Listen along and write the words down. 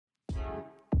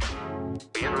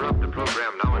We interrupt the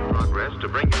program now in progress to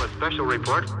bring you a special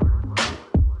report.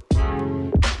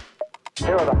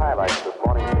 Here are the highlights this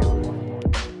morning's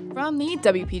news. From the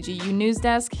WPGU News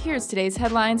Desk, here's today's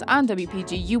headlines on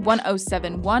WPGU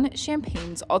 1071,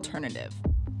 Champaign's Alternative.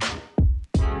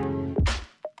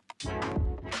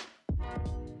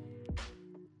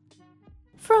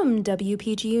 From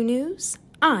WPGU News,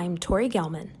 I'm Tori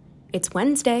Gelman. It's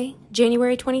Wednesday,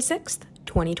 January 26th,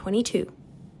 2022.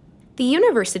 The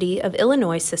University of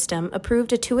Illinois System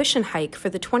approved a tuition hike for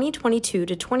the 2022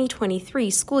 to 2023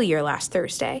 school year last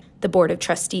Thursday. The Board of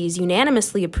Trustees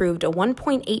unanimously approved a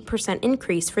 1.8%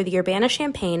 increase for the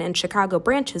Urbana-Champaign and Chicago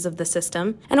branches of the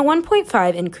system and a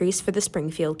 1.5% increase for the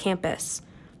Springfield campus.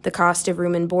 The cost of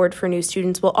room and board for new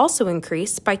students will also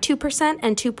increase by 2%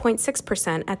 and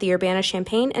 2.6% at the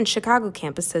Urbana-Champaign and Chicago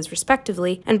campuses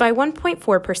respectively, and by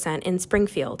 1.4% in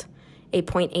Springfield. A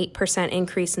 0.8%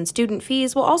 increase in student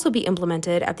fees will also be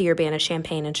implemented at the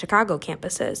Urbana-Champaign and Chicago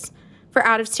campuses. For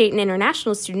out-of-state and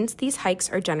international students, these hikes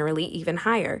are generally even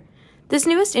higher. This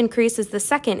newest increase is the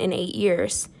second in 8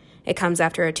 years. It comes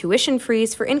after a tuition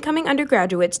freeze for incoming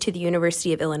undergraduates to the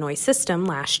University of Illinois System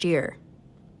last year.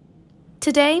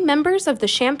 Today, members of the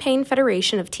Champaign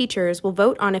Federation of Teachers will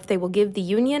vote on if they will give the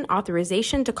union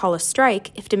authorization to call a strike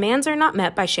if demands are not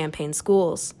met by Champaign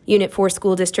schools. Unit 4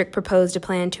 School District proposed a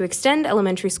plan to extend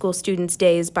elementary school students'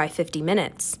 days by 50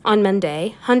 minutes. On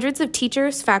Monday, hundreds of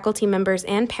teachers, faculty members,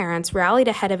 and parents rallied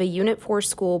ahead of a Unit 4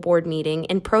 school board meeting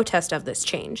in protest of this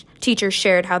change. Teachers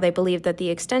shared how they believe that the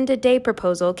extended day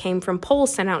proposal came from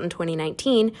polls sent out in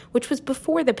 2019, which was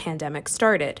before the pandemic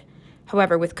started.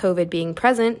 However, with COVID being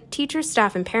present, teachers,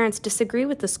 staff, and parents disagree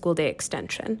with the school day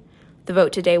extension. The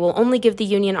vote today will only give the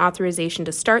union authorization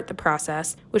to start the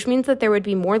process, which means that there would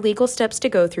be more legal steps to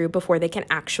go through before they can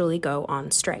actually go on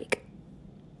strike.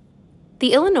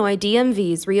 The Illinois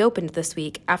DMVs reopened this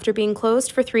week after being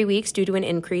closed for 3 weeks due to an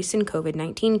increase in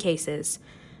COVID-19 cases.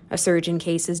 A surge in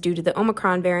cases due to the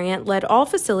Omicron variant led all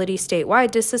facilities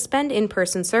statewide to suspend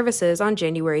in-person services on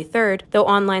January 3rd, though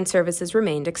online services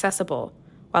remained accessible.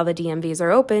 While the DMVs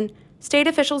are open, state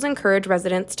officials encourage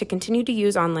residents to continue to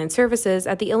use online services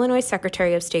at the Illinois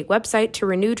Secretary of State website to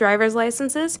renew driver's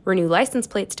licenses, renew license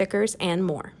plate stickers, and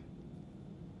more.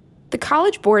 The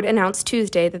College Board announced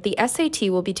Tuesday that the SAT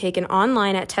will be taken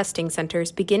online at testing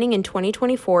centers beginning in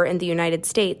 2024 in the United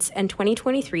States and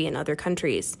 2023 in other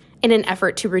countries. In an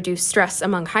effort to reduce stress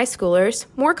among high schoolers,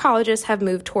 more colleges have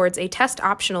moved towards a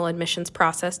test-optional admissions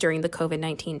process during the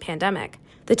COVID-19 pandemic.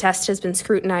 The test has been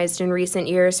scrutinized in recent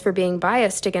years for being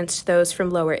biased against those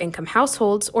from lower-income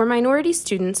households or minority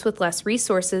students with less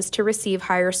resources to receive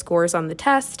higher scores on the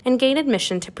test and gain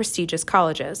admission to prestigious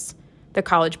colleges. The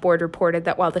College Board reported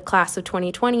that while the class of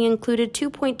 2020 included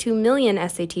 2.2 million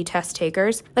SAT test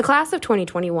takers, the class of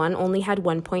 2021 only had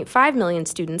 1.5 million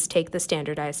students take the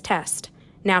standardized test.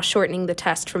 Now shortening the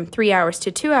test from 3 hours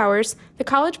to 2 hours, the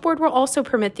College Board will also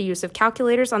permit the use of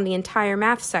calculators on the entire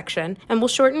math section and will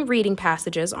shorten reading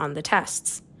passages on the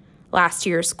tests. Last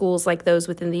year, schools like those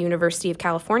within the University of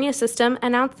California system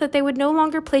announced that they would no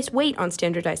longer place weight on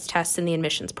standardized tests in the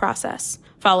admissions process.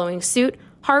 Following suit,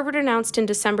 Harvard announced in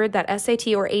December that SAT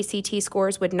or ACT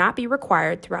scores would not be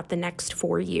required throughout the next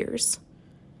 4 years.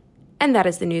 And that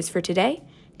is the news for today.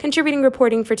 Contributing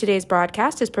reporting for today's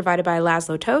broadcast is provided by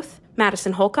Laszlo Toth,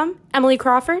 Madison Holcomb, Emily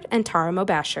Crawford, and Tara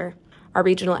Mobasher. Our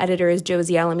regional editor is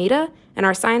Josie Alameda, and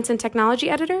our science and technology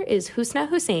editor is Husna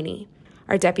Husseini.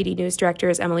 Our deputy news director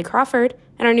is Emily Crawford,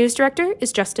 and our news director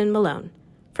is Justin Malone.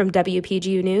 From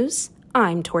WPGU News,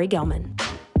 I'm Tori Gelman.